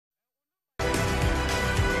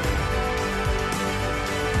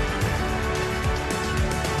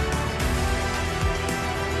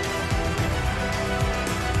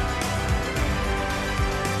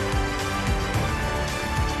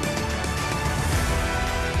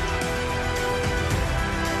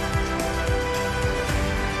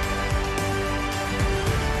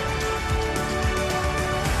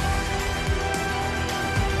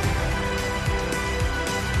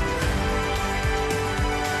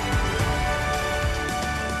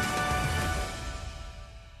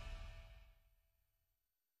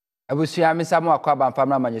Abusia mesamo akwa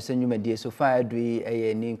bamfamra Amanyosem nwumadie so fa adui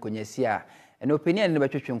eye ni nkonyasi a ene opinion ne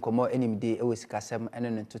betwetwe nkomo enimde ewosikasem ene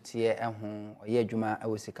ntotie eho oye adwuma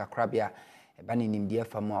ewosikakrabia eba ne nimde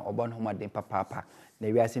afam a obon homaden papapa na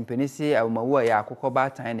wiase mpenisi awmawo ya akokoba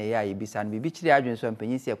tan na ya yebisa no bibi kire adwen so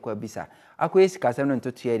mpenyisi akwa bisa akoye sikasem no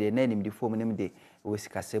ntotie de na nimde fom nimde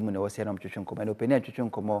ewosikasem na wose na mtwetwe nkomo ene opinion twetwe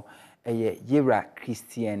nkomo eye yera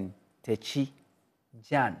Christian Tachi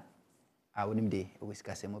Djan awunimde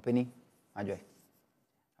ewosikasem openi ajoy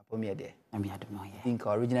apomi ade ami adom ye think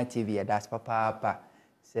original TV that's papa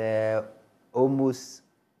say almost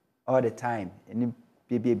all the time any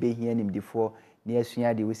baby here nimde for near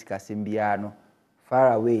suya de ewosikasem bia no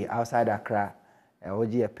far away outside Accra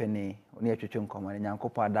oji epeni oni atwetwe nkomo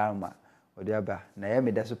nyankopɔ adalma odi aba na ye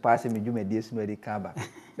me da so pass me dwumadie so mari kaba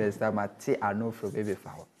first time ati ano from baby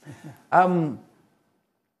fa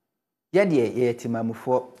ye de ye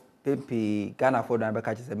timamufo Pepe Ghana for the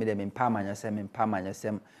catches a medium in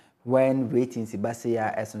Amanyosem when ratings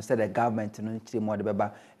Basia as instead the government no more the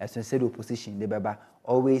baba as instead opposition the baba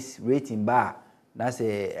always rating bar that's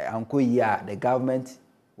a uncle year the government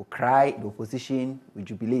will cry the opposition will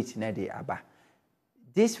jubilate na the aba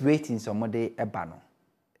this ratings omode ebano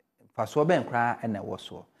fa so ben kra na wo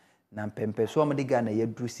so na mpempe so omode Ghana ye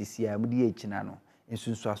dru sisia mudi e gina no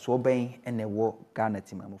nsunsu aso ben ene wo Ghana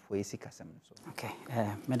timamufo esikasem so okay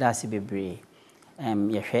medasi bebre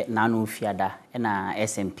yehwe nanu fiada na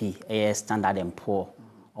S&P Standard & Poor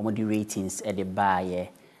omodi ratings e de baaye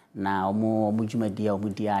na omo dwumadi a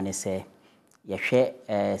omodi ane se yehwe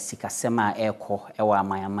sikasem a ekọ ewa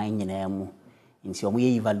amayaman nyina mu nti omo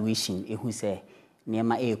ye evaluation ehu se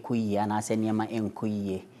niema ekoyi ana se niema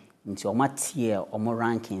enkoyi nti omo tie omo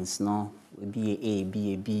rankings no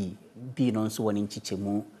B B no nso woni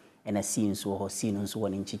nchichemu na C nso ho C no nso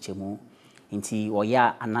woni nchichemu nti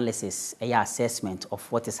oya analysis assessment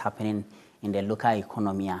of what is happening in the local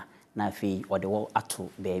economy na fi or the world ato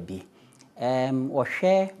baby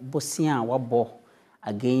ohwe bosia wabo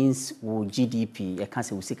against wo GDP e kan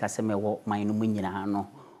se wosikasem wo man no nyina no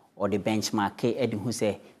or the benchmark e de hu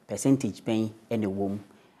se percentage pen ene wom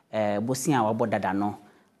bosia wabo dada no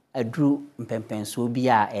adru mpempenso bi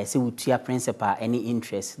a se wutua principal any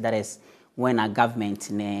interest, that is when a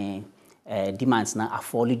government ne demands na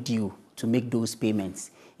are due to make those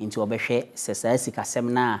payments into obehwe se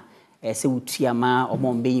sikasem na se wutua ma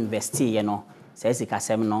omombe invest ye no se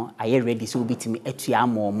sikasem no aye ready so bitimi atua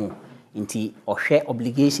amomo nti ohwe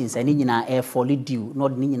obligations ani nyina fall due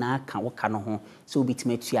not ni nyina ka woka no ho so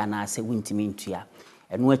bitimi atua na se wuntimi ntua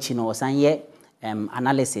eno achi no osanye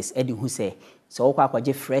analysis edi hu se so okwa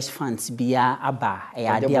kwaje fresh funds bia aba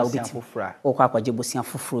ade a obiti okwa kwaje bosia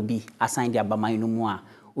foforo bi assign the abaman no mu a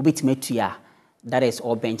obitime tua, that is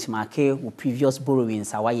all benchmark with previous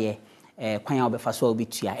borrowings awaye kwan a obefa so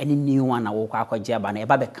obitua any new one na okwa kwaje aba na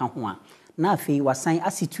eba be ka ho a na afei wasign a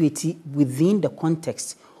situate within the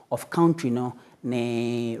context of country no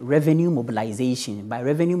ne revenue mobilization. By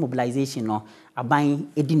revenue mobilization no aban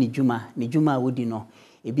edi ne dwuma wodi no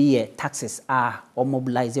ebi taxes are or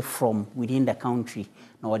mobilized from within the country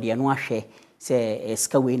na ode no ahwe se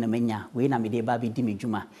ska we na manya we na mede ba bi di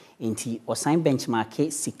medwuma enti osan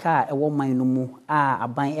benchmark sika e wo man no mu a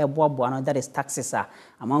aban e boaboa no, that is taxes a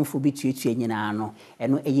amanfo bi tuatua nyina no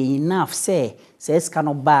eno eye enough se ska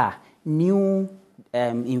no ba new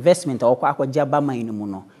investment or akwaja ba man no mu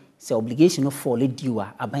no se obligation no fall due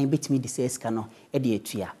a aban betimi di ska no e de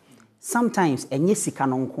atua. Sometimes enye sika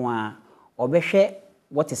no nko a obehwe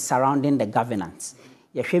what is surrounding the governance.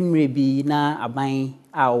 Yehwemre bi na aban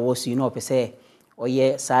a was you know pese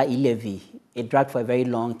oye sa levy it dragged for a very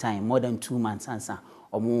long time, more than 2 months ansa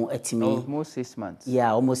omo etimi almost 6 months.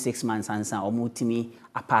 Yeah, almost 6 months ansa omo timi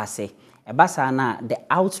apase ebasa na the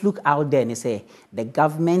outlook out there ni say the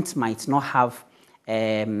government might not have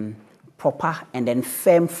proper and then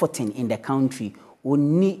firm footing in the country.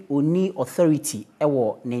 Oni authority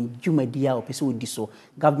ewo ne dwumadia opese odi so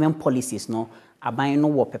government policies no aban no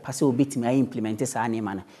wo pepa se obetimi ay implement sa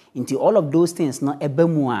anima na into all of those things no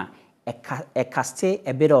ebamu a cast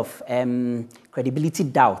a bit of credibility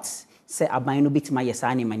doubts say aban no betimi yes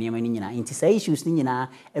anima ni nyina into say issues ni nyina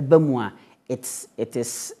ebamu it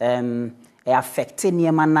is affecting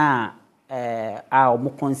niema na our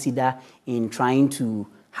more consider in trying to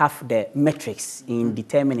have the metrics in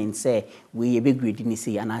determining say we be grade ni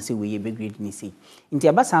say and say we be grade ni say into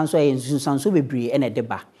abasa so e nsunsanso bebre e na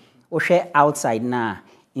deba o hwe outside na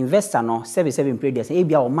investor no 77 traders e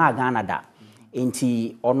bia o ma Ghana da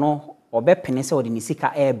enti ono obepene say o de ni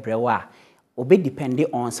sika e brewa obe depend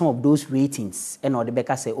on some of those ratings and or the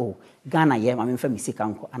beka say oh Ghana ye ma memfa mi sika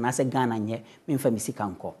nko and say Ghana nye memfa mi sika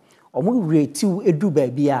nko omu rate edu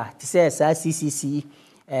baby a to say CCC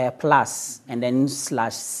plus and then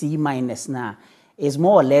 /C minus na is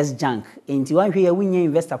more or less junk. Into one way we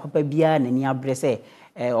investor papa bia na ni abrese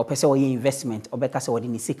opese o investment obeka se wodi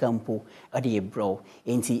ni sika mpo ode bro.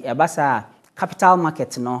 Into ebasa capital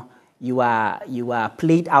market no you are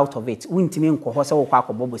played out of it. Untimi nko se wo kwa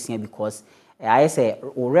akobobosia because I say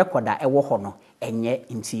o record a ewo ho no enye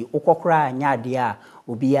nti okokora nya ade a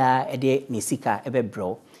obia ede ni sika ebe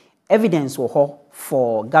bro. Evidence wo ho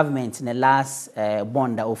for government in the last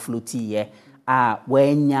bond that floaty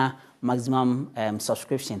wenya maximum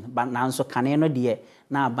subscription but now so can no de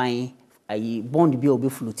na ban bond bi obi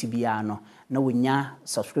floaty bia no na wonya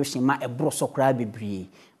subscription ma ebro so kra bebre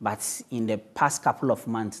but in the past couple of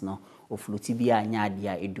months no of floaty bia nya ade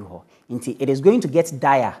a edu ho nti it is going to get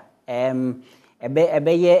dire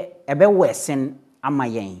ebe worsen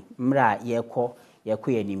amayen mra yeko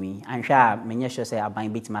yanimi anhwa menye sure say aban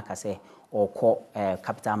betima ka say or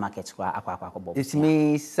capital markets kwa bob. It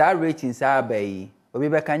means sa ratings are by obi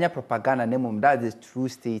be kanya propaganda nemum that is the true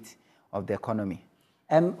state of the economy.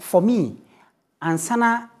 For me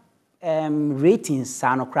ansana ratings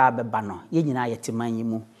sa no kra be ba no ye nyina yeteman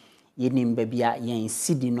yimu yenim ba bia yen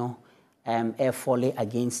cedi no air falling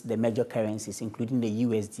against the major currencies including the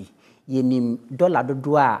USD yenim dollar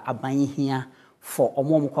dodo a aban hia for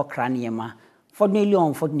omom kokra niema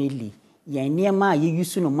unfortunately yen niema ye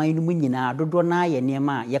yusu no man no nyina dodo na ye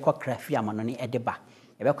niema ye kokra fi amanoni edeba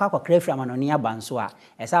ye be kwa fi amanoni abanso a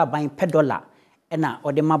esa aban per dollar na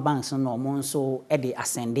ode ma banks no mo nso ede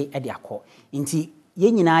ascende ede akọ nti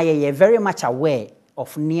ye nyina ye very much aware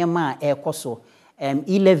of niema ekoso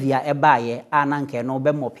e-levy a ebaye ananke no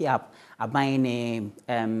be mop up aban ne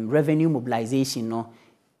revenue mobilization no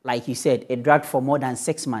like you said it dragged for more than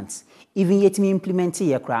 6 months even yet me implementing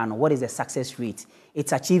your crown what is the success rate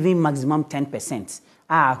it's achieving maximum 10%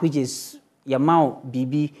 which is your mount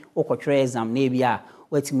bb okotre exam na bia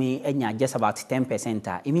what me enya just about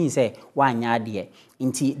 10% it means say one year there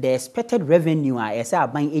into the expected revenue as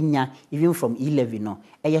aban enya even from e-levy no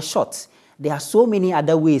short there are so many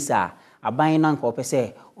other ways aban nan ko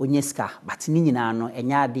pese onyeska but ni nyina no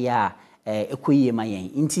enya de ekoyie mayen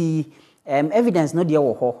nti evidence no dey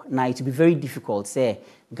wo ho na it will be very difficult say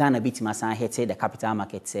Ghana bitima san hit the capital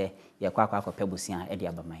market say ye kwa pebusia e de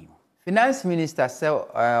abaman. Finance minister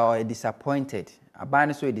say disappointed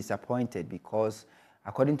aban so disappointed because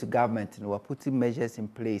according to government we are putting measures in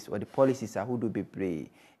place or the policies are who do be pray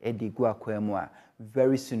e dey go akwemu a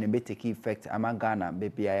very soon e be take effect among Ghana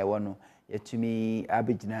baby I want to me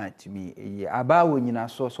abigina to me aba wo nyina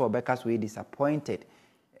so obeka so disappointed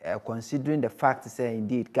considering the fact say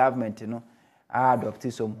indeed government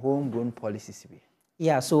adopted some homegrown policies.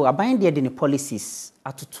 Yeah, so aban there the policies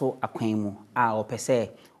atoto akwanmu opese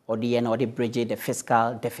ode na ode bridge the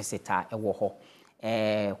fiscal deficit ewo ho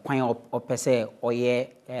kwan opese oye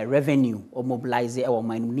revenue or mobilize ewo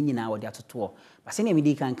man ni nyina ode atoto but say na me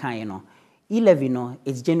di kan no e-levy no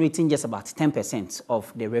it's generating just about 10%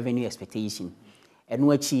 of the revenue expectation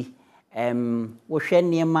enu achi wo hwe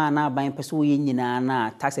niema na aban pese wo nyina na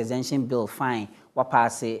tax exemption bill fine wa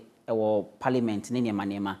pass ewo parliament ni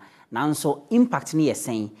niema now so impact ni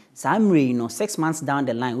saying Samre 6 months down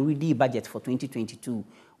the line we ready budget for 2022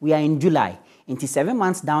 we are in July into 7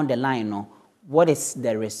 months down the line what is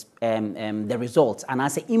the result and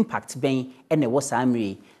as impact ben and what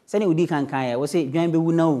Samre say we kan we say dwan be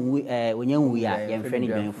wu na onyan wu ya ye mfre ni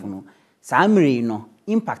dwan funu Samre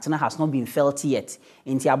impact na has not been felt yet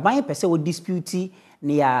into aban pese we dispute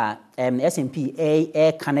near S&P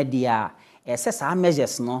Canada say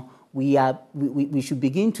measures we should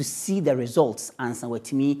begin to see the results and so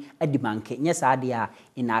with me at the bank yes idea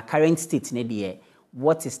in our current state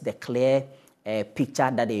what is the clear picture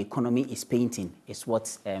that the economy is painting is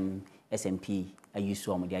what S&P used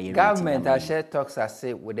to government share talks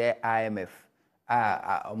say with the IMF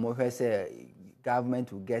say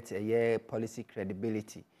government will get a year policy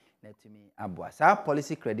credibility to me abua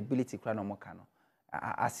policy credibility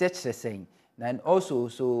as such saying. And also,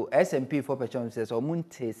 so S&P 4% says, or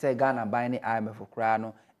Munte say Ghana buying IMF for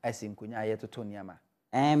Crano as in Kunya yet to Tonyama.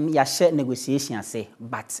 Ya share negotiation say,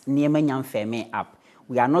 but Niema Nyam Feme up.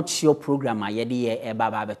 We are not sure program yedi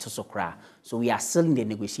baba to sokra. So we are still in the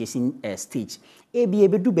negotiation stage.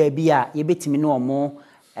 Ebe do baby ye betimi no more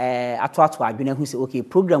ato adwene hu say okay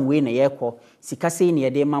program we na ye ko sika say na ye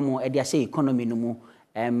de mamo e de ahye economy no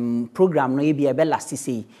mu program no ebe last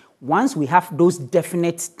say once we have those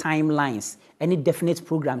definite timelines, any definite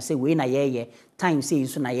program say we na ye time say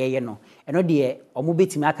so na ye no. Eno de omo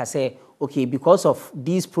betimi aka say okay because of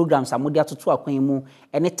these programs amodia to akwan mu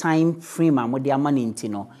any time frame amodia manenti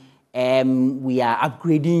no we are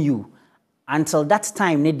upgrading you. Until that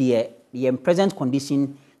time, the present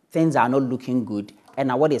condition, things are not looking good.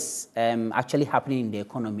 And what is actually happening in the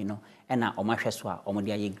economy, no, and the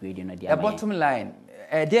bottom line,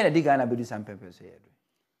 Ghana be do some purpose here.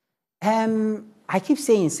 I keep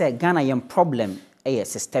saying, say, Ghanaian problem is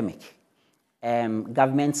systemic.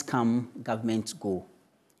 Governments come, governments go.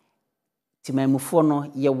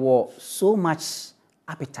 Timamufono, you were so much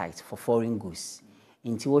appetite for foreign goods.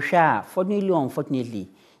 Inti wosha, fortunately or unfortunately,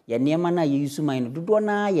 ya niema na yusu maino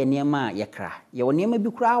dudwana ya niema ya kra. Ya waniema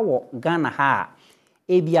bikura wo Ghana ha.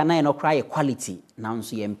 Ebi ya na ya no kra ya quality na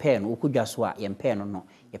unsu ya mpeno, ukujaswa ya mpeno no,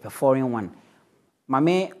 ya pe foreign one.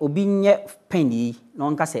 Mame obi nye pen yi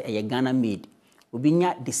no nka se e Ghana made. Obi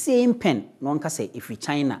nya the same pen no nka se if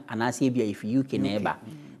China anase ebi if UK na eba.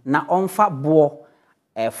 Na onfa bo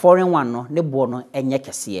foreign one no ne bo no enye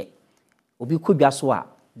kese. Obi kudwaswa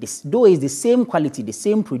this though is the same quality, the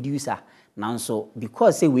same producer. Now so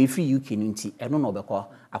because say we free UK nunti eno no obekọ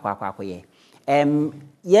akwa ye.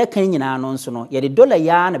 Ye kan nyina no nso no ye de dollar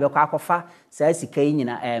ya na bekọ akọfa saa sika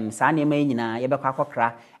nyina saa ne ma nyina ye bekọ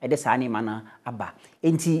akọkra e de saa ne ma na aba.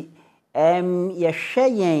 Enti ye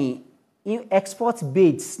hwe yen export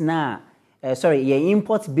base na ye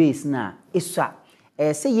import base na esua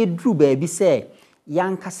say ye dru ba bi say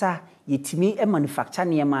yankasa yetimi manufacture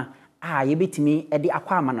ne ma ye betimi e de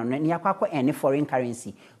akwa amano ne akwa any foreign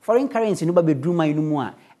currency no ba bedru man no mu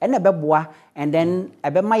a e na beboa and then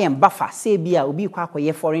ebe ma yen buffer say bia obi kwa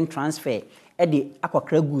akoye foreign transfer e de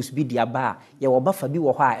akokra goods bi dia ba ye wo buffer bi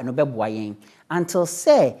wo ho a no beboa yen until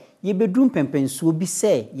say ye bedru pempensuo bi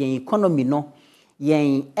say yen economy no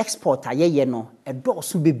yen export ayeye no e do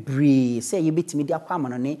so bebre say ye betimi de akwa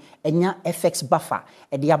amano ne enya FX buffer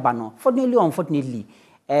e de aba no fortunately or unfortunately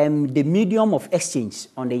the medium of exchange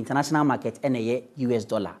on the international market and a US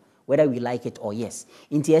dollar, whether we like it or yes.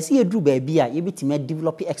 In TSE drew baby, you be to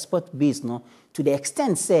develop export base no to the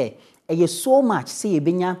extent say so much say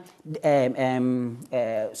benya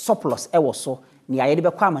surplus so ni ayede be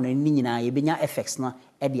kwama no ni nyina ye benya FX no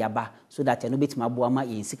e de aba so that no betima boama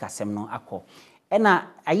yen sikasem no akọ. Ena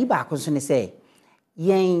ayi ba akoso ne say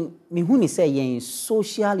yen me hu ni say yen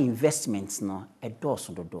social investments no e do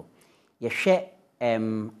so dodo. Ye hwe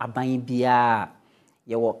aban bia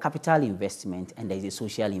your capital investment and there is a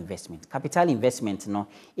social investment. Capital investment no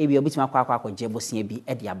ebi obitima kwa jebosia bi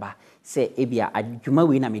e de aba say ebi adwuma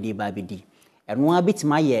we na me de ba bedi eno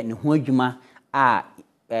abitima ye ne ho adwuma a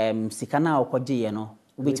sika na okoje ye no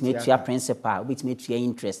obitima tua principal obitima tua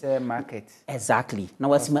interest market exactly na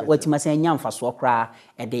watima say nyamfa so kra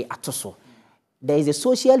e de atoso. There is a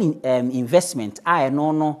social investment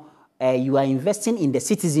no you are investing in the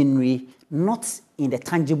citizenry, not in the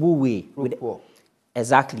tangible way.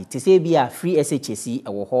 Exactly. To say be a free SHC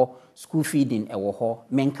school feeding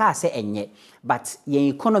menka say enye, but your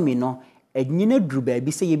economy no nyine dru ba bi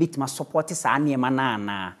say ye bit ma support sa niema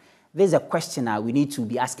na. There's a question we need to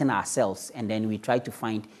be asking ourselves and then we try to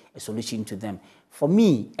find a solution to them. For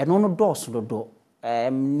me, eno no doors do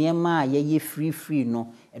niema ye free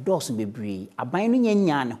no e doors bebre. Aban no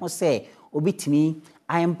nya ne ho say obitimi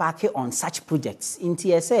I embark on such projects. In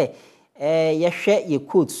TSA, ye share ye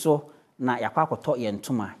code so na yakwa koto ye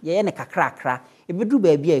ntoma. Ye ne kakra. E bedru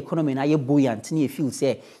baby economy na ye buoyant ni ye feel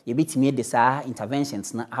say ye betimi de saa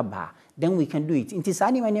interventions na aba. Then we can do it. Inti saa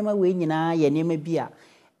ni manema we nyina ye nema bia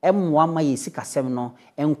emwa ma ye sikasem no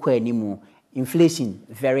enkwa animu. Inflation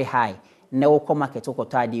very high. Na wokọ market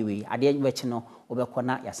wokọtọ ade we ade wechi no obekọ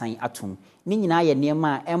na yasan atum. Ni nyina ye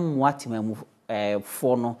nema emwa timamu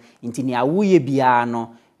for no inti ni awuye bia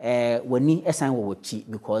no wani esan wo chi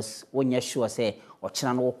because wonya sure say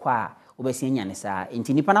ochina no wokọ a obesi nya ne saa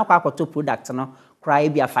inti nipa na kwa akoto product no cry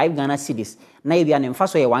bia 5 Ghana cedis na bia ne mfa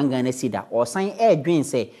so ye 1 Ghana cedis or san dwen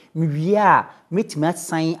say mewie a metima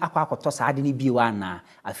san akwa akoto saa ade ni biwa na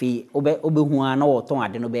afi obehu a na woton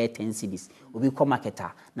ade no be 10 cedis obi kọ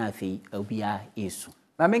marketer na afi obia esu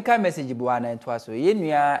na menka message bo ana ento aso ye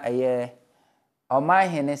nua my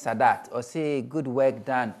Hene Sadat, or say good work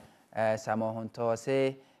done, Samo Honto, or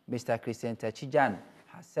say Mr. Christian Tachi Djan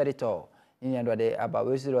has said it all. In the day about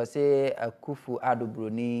we say a Kufu Ado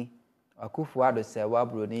Bruni, a Kufu Ado Sewa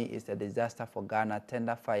Bruni is a disaster for Ghana,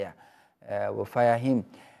 tender fire. Will fire him.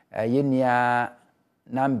 Yenia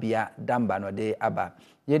Nambia Damba no de Abba.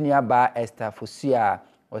 Yenia Ba Esther Fusia,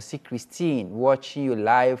 or see Christine watching you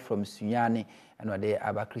live from Sunyani, and what they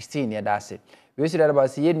Abba Christine, yeah, that's it. We see that about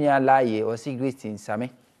Yenia Laye or see Christine Sami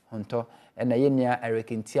Honto and Yenia Eric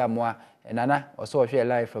Tiamwa and Anna or so share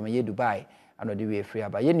live from Ye Dubai and the way free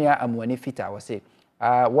about Yenia Amwani Fita was say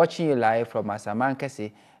watching you live from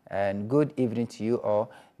Asamankasi and good evening to you all.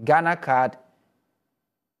 Ghana card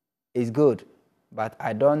is good, but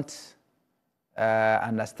I don't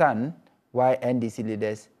understand why NDC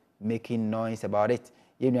leaders making noise about it.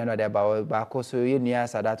 You know about Bakoso, you know,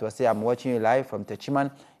 so that was say I'm watching you live from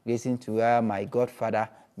Techiman, listening to my godfather,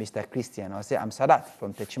 Mr. Christian. I say I'm Sadat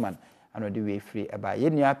from Techiman. I know the way free about you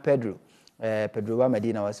know Pedro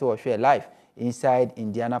Medina was so share live inside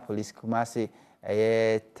Indianapolis, Kumasi,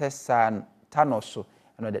 Tessan Tanoso.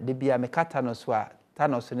 I know that they be a Mekatanoswa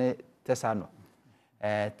Tanoso ne Tessano.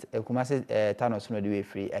 Kumasi Tanoso no the way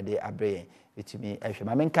free at the Abre. With me,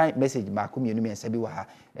 my main kind message, Markum, you know, and Sabi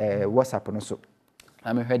WhatsApp also.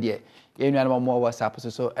 I'm heard yet. You know, more WhatsApp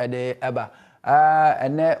so at the Eba.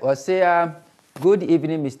 And then was say, good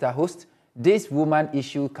evening, Mr. Host. This woman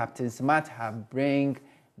issue, Captain Smart have bring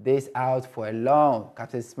this out for a long.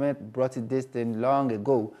 Captain Smith brought this thing long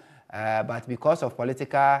ago, but because of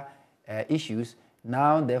political issues,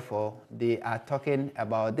 now therefore they are talking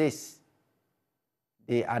about this.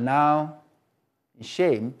 They are now in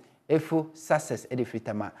shame. Efu success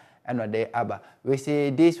edifitama and what they aba. We say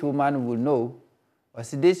this woman will know, or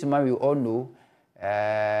say this woman will all know.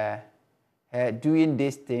 Doing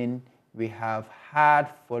this thing we have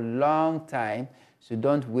had for a long time, so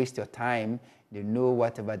don't waste your time. They know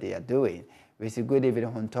whatever they are doing. We say good evening,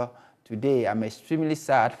 Hunter. Today I'm extremely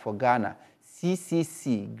sad for Ghana.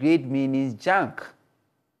 CCC, great meanings junk.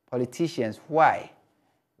 Politicians, why?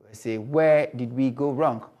 We say where did we go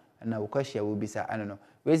wrong? And our question will be, sir, I don't know.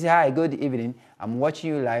 We say, hi, good evening. I'm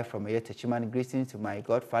watching you live from here, Techiman. Greetings to my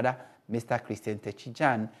godfather, Mr. Christian Tachi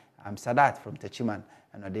Djan. I'm Sadat from Techiman.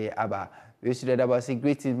 And Ode Abba. We say,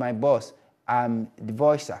 greetings, my boss. I'm the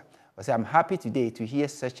voicer. I say, I'm happy today to hear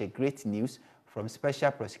such a great news from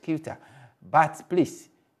Special Prosecutor. But please,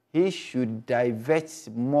 he should divert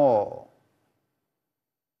more.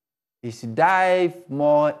 He should dive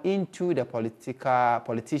more into the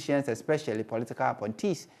politicians, especially political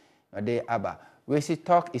appointees. Ode Abba. We say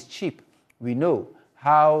talk is cheap. We know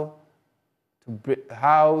how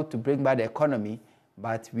to bring back the economy,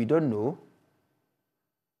 but we don't know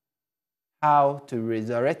how to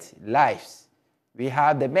resurrect lives. We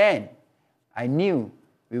have the men. I knew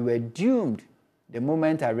we were doomed the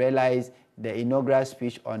moment I realized the inaugural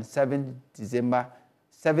speech on 7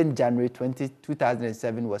 January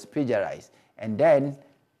 2007 was plagiarized. And then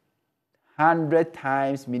 100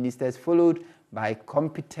 times ministers followed by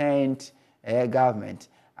competent government,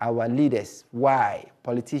 our leaders, why?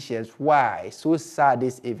 Politicians, why? So sad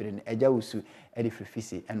this evening. Ejawusu,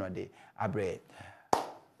 Edififisi, and one day, Abre.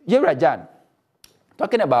 Yerajan,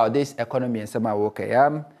 talking about this economy and some okay.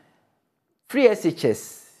 Free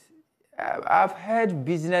SHS. I've heard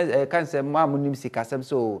business, can't say, Mamunim Sikasam,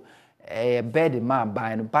 so bed man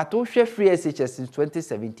buying, but also free SHS since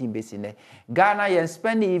 2017, basically. Ghana is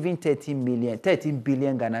spending even 13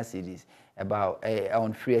 billion Ghana cedis about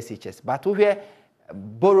on free SHS. But we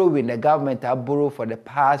borrowing, the government have borrowed for the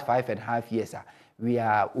past 5.5 years. We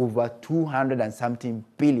are over 200 and something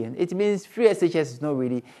billion. It means free SHS is not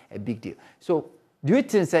really a big deal. So do you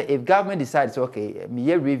think that if government decides, okay,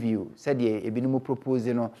 me review, said a minimum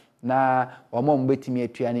proposal, na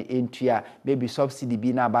maybe subsidy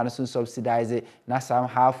be na banison subsidize it, na some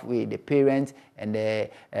halfway the parents and the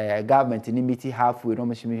government inimity halfway.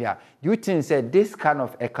 Do you think that this kind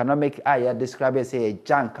of economic area described as a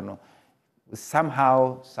junk no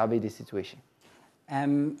somehow salvage the situation?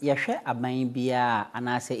 Yashe aban bia and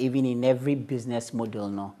I say even in every business model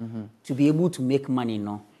no to be able to make money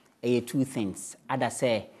no two things. Other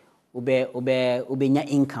say nya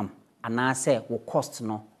income and I say will cost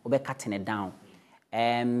no obe cutting it down.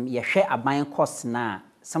 Yashe aban costs na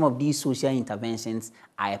some of these social interventions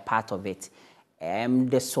are a part of it.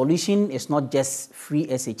 The solution is not just free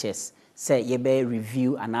SHS. Say yebe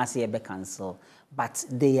review and I say yebe cancel. But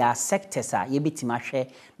there are sectors yebi timashe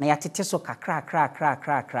na yatete so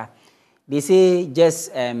kakra. They say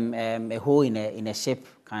just a hole in a ship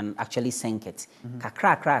can actually sink it.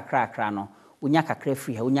 Kakra no. Unya kakra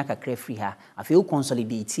free ha. Afi u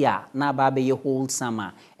consolidate ya na ba be ye hold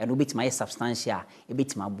sama and ubit my substantial a bit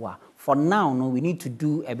mabua. For now no, we need to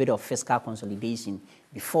do a bit of fiscal consolidation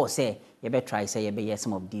before say you better try say you be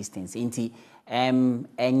some of these things. Inti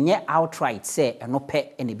enye outright say no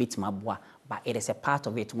pay any bit mabua. But it is a part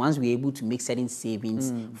of it. Once we're able to make certain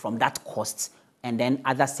savings from that cost, and then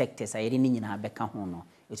other sectors, it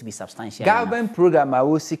will be substantial. Government program I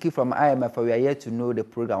will seek from IMF. We are here to know the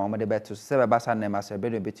program. I'm about to say about Do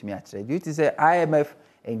you think say IMF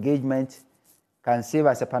engagement can serve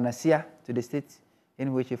as a panacea to the state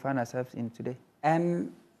in which we find ourselves in today?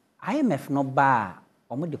 IMF no bar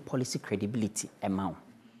the policy credibility amount.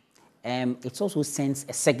 It also sends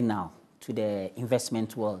a signal to the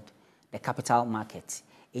investment world, the capital market.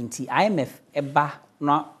 Enti IMF eba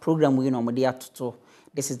na program we no mode atoto.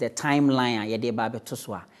 This is the timeline a yede ba beto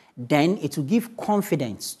so a. Then it will give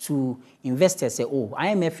confidence to investors say, oh,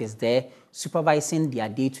 IMF is there supervising their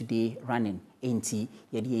day-to-day running. Enti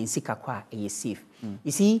yede ensika kwa e safe.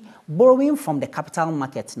 You see, borrowing from the capital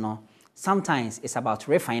market no, sometimes it's about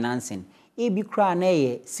refinancing. Ebi kra na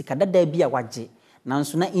ye sikadada bi a waje,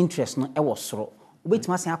 nanso na interest no e wo soro.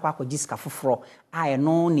 Obetima sen akwa akwa gisika foforo a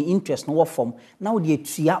no ni interest no wo form na wo de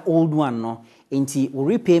atua old one no. Enti wo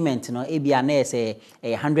repayment no ebi a na say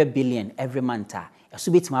 100 billion every month.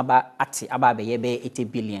 So betima aba ate aba be ye be 80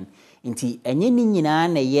 billion. Enti enye ni nyina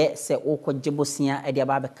na ye se okogye bosia e de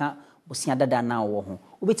aba beka bosia dada na wo ho.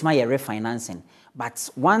 Obetima ye refinancing. But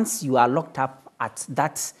once you are locked up at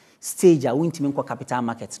that stage a wintimi nko capital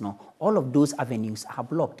markets no, all of those avenues are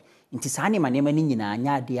blocked. Inti sa ne manema ni nyina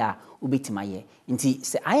anya de a obetima ye. Inti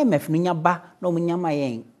se IMF no nya ba na omnyama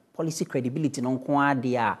ye policy credibility no nko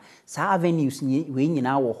ade a sa avenues we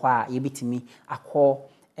nyina wo ho a ye betimi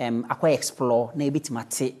akọ explore na ye betima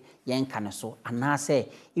te yen kan so. And now say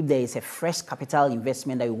if there is a fresh capital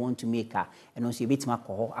investment that you want to make and also ye betima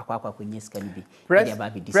akọ akwa kwenyeska ni bi.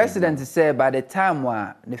 President say by the time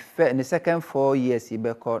in the second 4 years he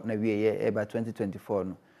be called na we by 2024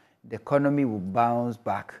 no, the economy will bounce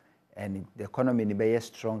back and the economy will be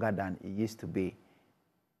stronger than it used to be.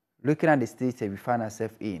 Looking at the state we find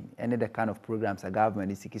ourselves in, any the kind of programs the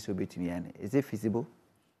government is seeking, is it feasible?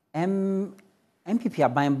 MPP are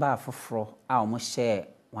buying bar for fro. I almost share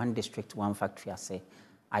one district, one factory.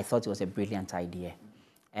 I thought it was a brilliant idea.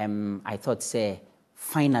 I thought, say,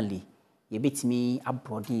 finally, you beat me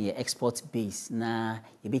abroad in your export base. Na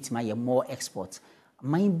you beat me more export.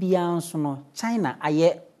 Mine be no China.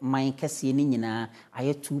 I mine kasi ni na.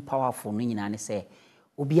 I too powerful ni na. Say,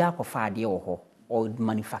 obia ko fa de or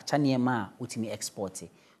manufacture near ma utimi export.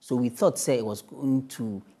 So we thought, say, it was going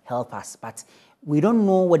to help us, but we don't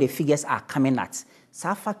know what the figures are coming at.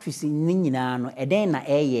 Sa factories ni nyina no eden na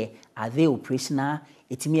are they operational?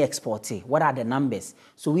 Itimi exporting. What are the numbers?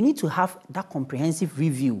 So we need to have that comprehensive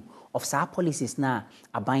review of sa policies na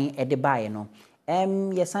aban edebae no.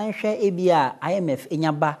 Yes, I share ABA IMF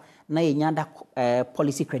enyaba na yenyada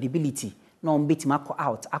policy credibility. No mbitima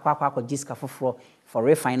out akwa jiska for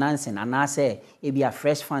refinancing and I say ABA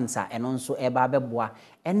fresh funds and also eba beboa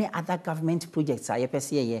any other government projects are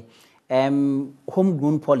yepese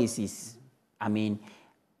homegrown policies. I mean,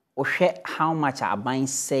 how much are buying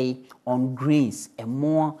say on grains and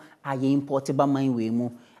more are you imported by my way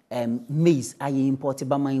more maize are you imported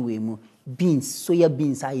by my way more beans, soya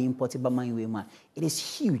beans are you imported by my way more. It is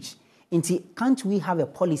huge. Can't we have a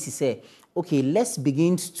policy say, okay, let's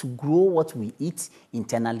begin to grow what we eat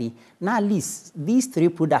internally. Now at least these three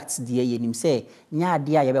products dear yenim say nya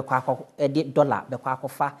dia ye bekwa $1 bekwa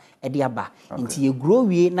kofa ediaba. Inti you grow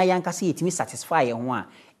we na yanka say it me satisfy ye ho a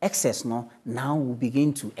excess no now we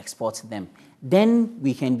begin to export them. Then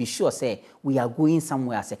we can be sure say we are going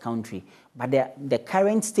somewhere as a country. But the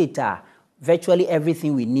current state virtually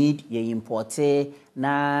everything we need ye import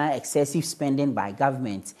na excessive spending by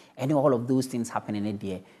government and all of those things happening in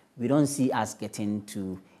there. We don't see us getting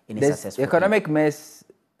to any successful. The economic mess,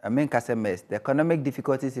 mess, the economic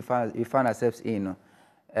difficulties we find ourselves in.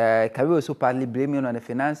 Can we also partly blame on the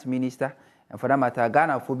finance minister? And for that matter,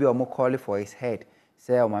 Ghana phobia or more calling for his head.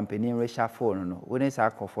 Say, I'm penny racial phone. No, when it's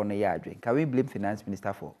our for a yard drink. Can we blame finance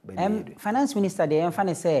minister for? Finance minister, the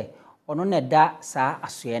emphasis say, on that, sir,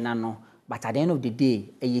 asuena no. But at the end of the day,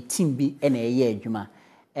 a team be and a year, Juma.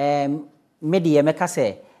 Media make us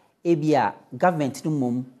say, ebia government no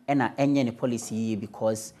mum ena enye ne policy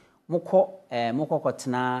because moko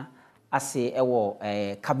kotena ase ewo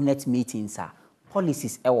cabinet meetings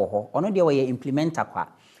policies ewo ho ono de we implementer kwa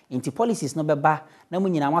inti policies no beba na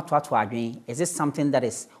munyina wato adwen. Is this something that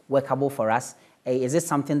is workable for us? Is it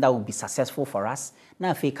something that will be successful for us?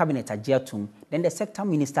 Now if a cabinet ajetum, then the sector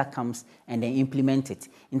minister comes and then implement it.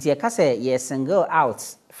 Inti ekase ye single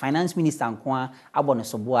out finance minister nko abono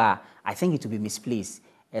soboa, I think it will be misplaced.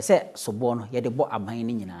 I say Sobono, ye the bo aban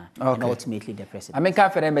ni nyina and ultimately the president. I mean,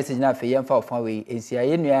 can't find a message now for you for way. Is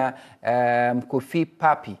here Kofi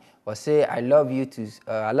Papi or say I love you too,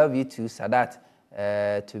 Sadat.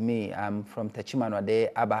 To me, I'm from Techiman or de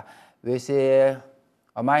Aba. We say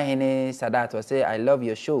Omahene Sadat or say I love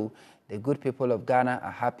your show. The good people of Ghana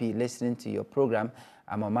are happy listening to your program.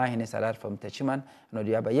 I'm Omahene Sadat from Techiman and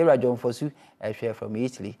the Aba. Yera John Fosu, I share from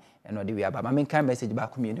Italy and the Aba. I mean, can't message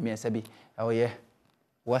back to me and say, oh yeah.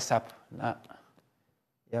 WhatsApp na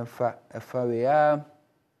yamfa we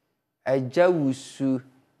ajawusu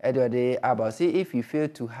edode about say if you fail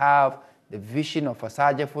to have the vision of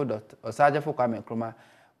Osajefo Kwame Nkrumah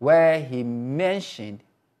where he mentioned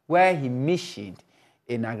where he missioned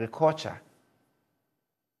in agriculture,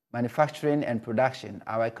 manufacturing and production,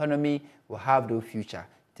 our economy will have no future.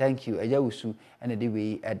 Thank you. Eja usu and the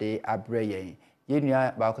way ade abreye.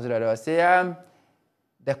 Yenua ba ko so say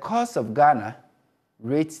the cost of Ghana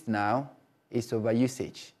rates now is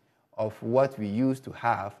overusage of what we used to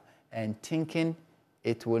have and thinking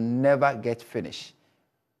it will never get finished.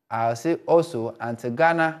 I'll say also until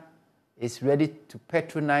Ghana is ready to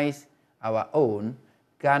patronize our own,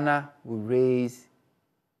 Ghana will raise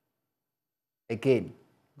again.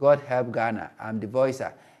 God help Ghana. I'm the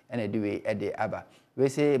voicer and I do it at the Abba. We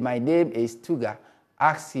say, my name is Tuga.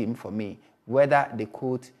 Ask him for me whether the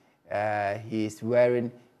coat he is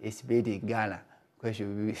wearing is made in Ghana.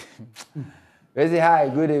 Question. We say, hi,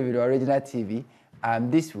 good evening, Original TV.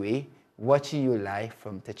 I'm this way, watching you live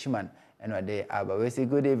from Techiman and the Abba. We say,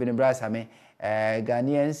 good evening, Brasame.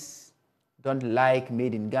 Ghanaians don't like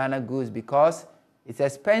made in Ghana goods because it's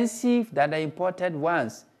expensive than the imported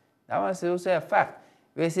ones. That one's also a fact.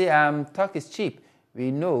 We say talk is cheap. We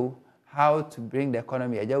know how to bring the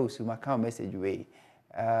economy. I just account message way.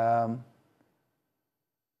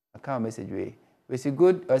 Account message way. We see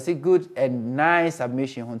good and nice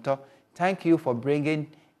submission, Hunter. Thank you for bringing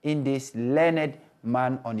in this learned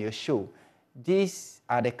man on your show. These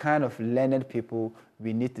are the kind of learned people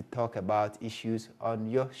we need to talk about issues on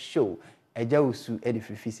your show. We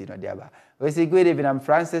say good evening. I'm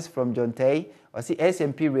Francis from John Tay. I see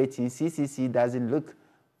S&P Ratings, CCC doesn't look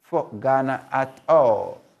for Ghana at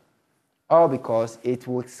all. All because it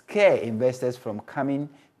will scare investors from coming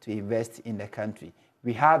to invest in the country.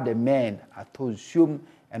 We have the men at Tozum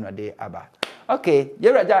and Wade Abba. Okay,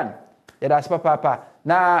 Yera Jan, that's Papa.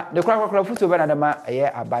 Now, the crocodile foot over Adama, a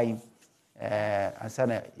year are buying. And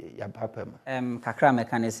sana ya papa. Kakra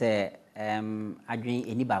mekane say adwin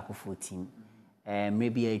eni ba ko 14.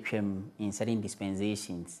 Maybe a in certain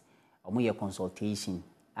dispensations or more consultation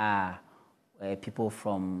people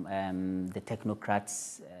from the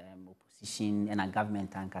technocrats opposition and a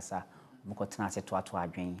government ankasa mukotena se to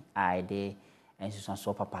adwin de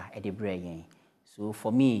so papa e de brey. So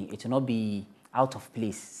for me it will not be out of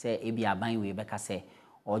place say e be aban we beka say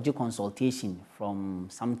or do consultation from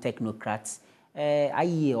some technocrats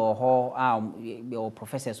or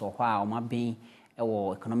professors or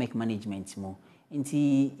or economic management mo.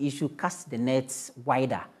 You should cast the nets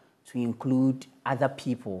wider to include other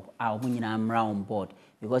people on board,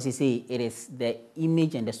 because you say it is the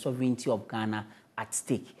image and the sovereignty of Ghana at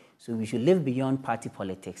stake. So we should live beyond party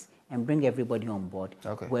politics and bring everybody on board,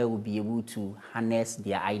 where we'll be able to harness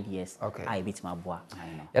their ideas. I bit my boy.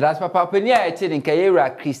 That's Papa Penia. I think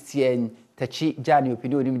Christian Tachi Djan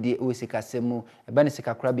opinion di Osika Semu, a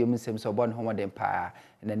Benisika Crabby Muslim so born home empire,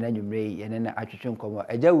 and then you may and then I should come.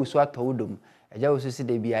 A Jawuswa told them. A Jawusi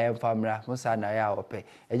de BIM Famra, Mosana Yaope.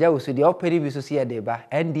 A Jawusi the opera Visosia deba,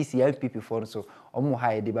 NDC LPP for so, or more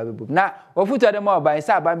high the baby book. Now, what foot at the more by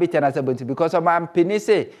Sabambi Tenasabunti because of my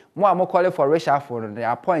penise, more calling for reshuffle, and the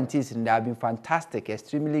appointees and they have been fantastic,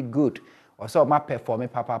 extremely good. Or so my performing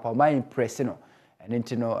papa, my impression. And then,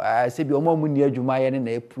 you know, I say, be more money, Jumayan and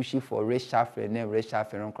they push for reshuffle and then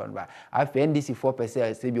reshuffle on conva. After NDC 4%,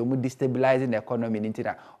 I say, be more destabilizing the economy in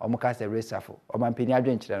Intina, or Mocas a reshuffle, or my penny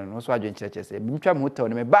adventure, and also adventure churches. Mutual motor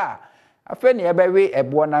on me bar. A friend, every a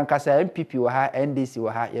born Ancasa MPP or her NDC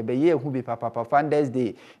or her, a year who be papa founders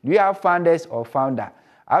day. Do you have founders or founder?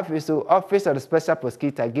 Office of the special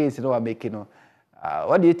prosecutor against no one making.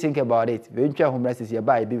 What do you think about it? Venture homeless is your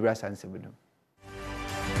by big ras and